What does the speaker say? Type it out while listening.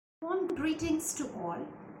Warm greetings to all.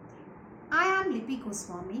 I am Lipi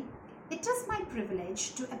Goswami. It is my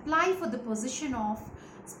privilege to apply for the position of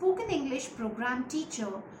Spoken English Program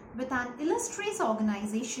Teacher with an illustrious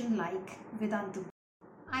organization like Vedantu.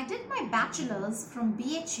 I did my bachelor's from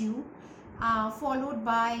BHU, followed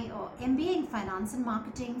by MBA in Finance and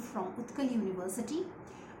Marketing from Utkal University.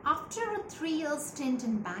 After a 3-year stint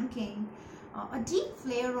in banking, a deep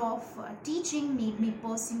flair of teaching made me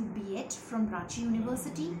pursue B.Ed from Ranchi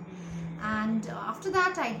University, and after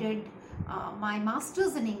that I did my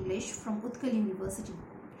Masters in English from Utkal University.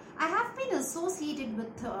 I have been associated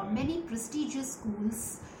with many prestigious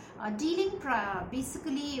schools dealing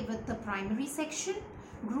basically with the primary section,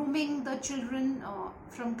 grooming the children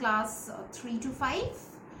from class 3 to 5,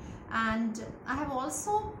 and I have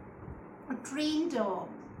also trained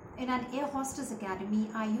in an air hostess academy.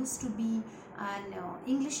 I used to be an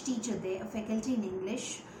English teacher there, a faculty in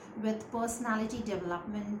English with personality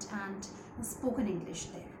development and spoken English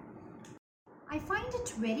there. I find it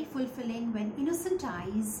very fulfilling when innocent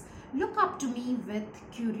eyes look up to me with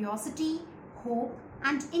curiosity, hope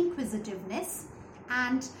and inquisitiveness,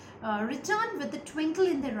 and return with a twinkle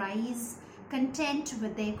in their eyes, content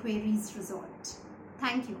with their queries resolved.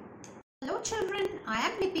 Thank you. Hello children, I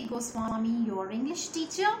am Lipi Goswami, your English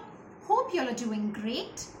teacher. Hope you all are doing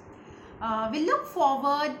great. We look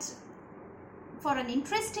forward for an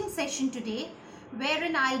interesting session today,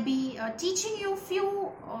 wherein I'll be teaching you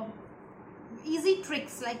few easy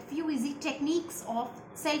tricks, like few easy techniques of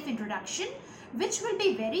self-introduction, which will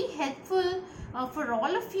be very helpful for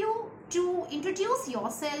all of you to introduce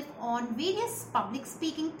yourself on various public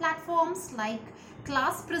speaking platforms like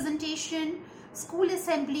class presentation, school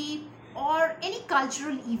assembly, or any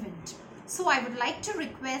cultural event. So I would like to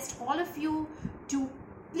request all of you to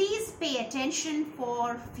please pay attention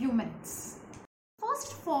for a few minutes.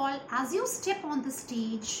 First of all, as you step on the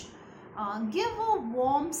stage, give a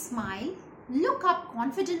warm smile, look up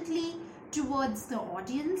confidently towards the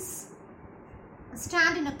audience,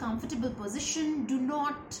 stand in a comfortable position, do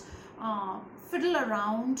not fiddle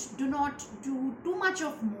around, do not do too much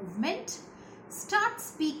of movement. Start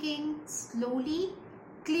speaking slowly,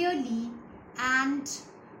 clearly and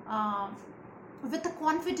with a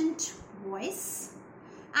confident voice,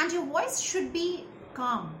 and your voice should be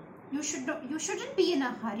calm. You shouldn't be in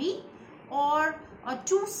a hurry or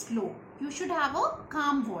too slow. You should have a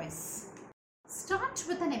calm voice. Start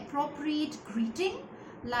with an appropriate greeting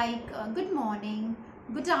like good morning,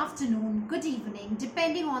 good afternoon, good evening,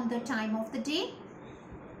 depending on the time of the day.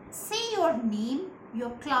 Say your name,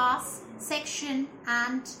 your class, section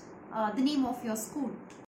and the name of your school.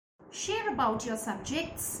 Share about your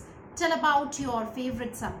subjects, tell about your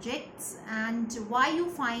favorite subjects and why you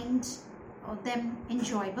find them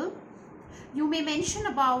enjoyable. You may mention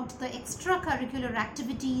about the extracurricular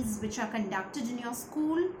activities which are conducted in your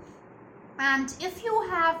school, and if you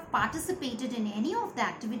have participated in any of the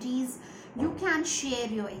activities, you can share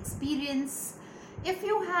your experience. If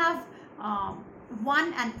you have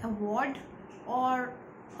won an award or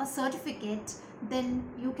a certificate, then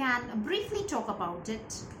you can briefly talk about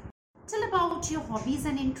it. Tell about your hobbies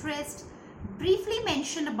and interests. Briefly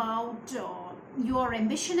mention about your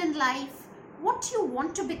ambition in life, what you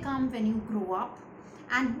want to become when you grow up,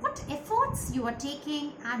 and what efforts you are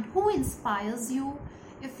taking and who inspires you.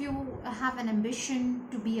 If you have an ambition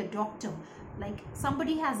to be a doctor, like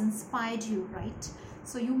somebody has inspired you, right?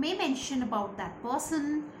 So you may mention about that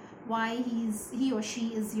person, why he or she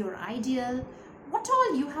is your ideal, what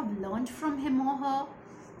all you have learned from him or her.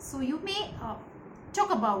 So you may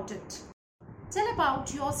talk about it. Tell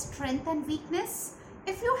about your strength and weakness.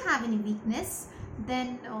 If you have any weakness,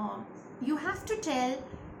 then you have to tell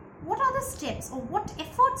what are the steps or what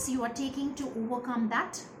efforts you are taking to overcome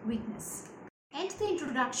that weakness. End the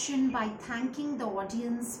introduction by thanking the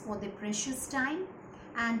audience for their precious time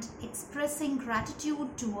and expressing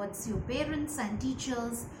gratitude towards your parents and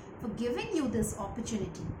teachers for giving you this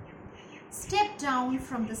opportunity. Step down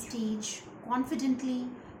from the stage confidently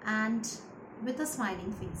and with a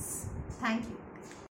smiling face. Thank you.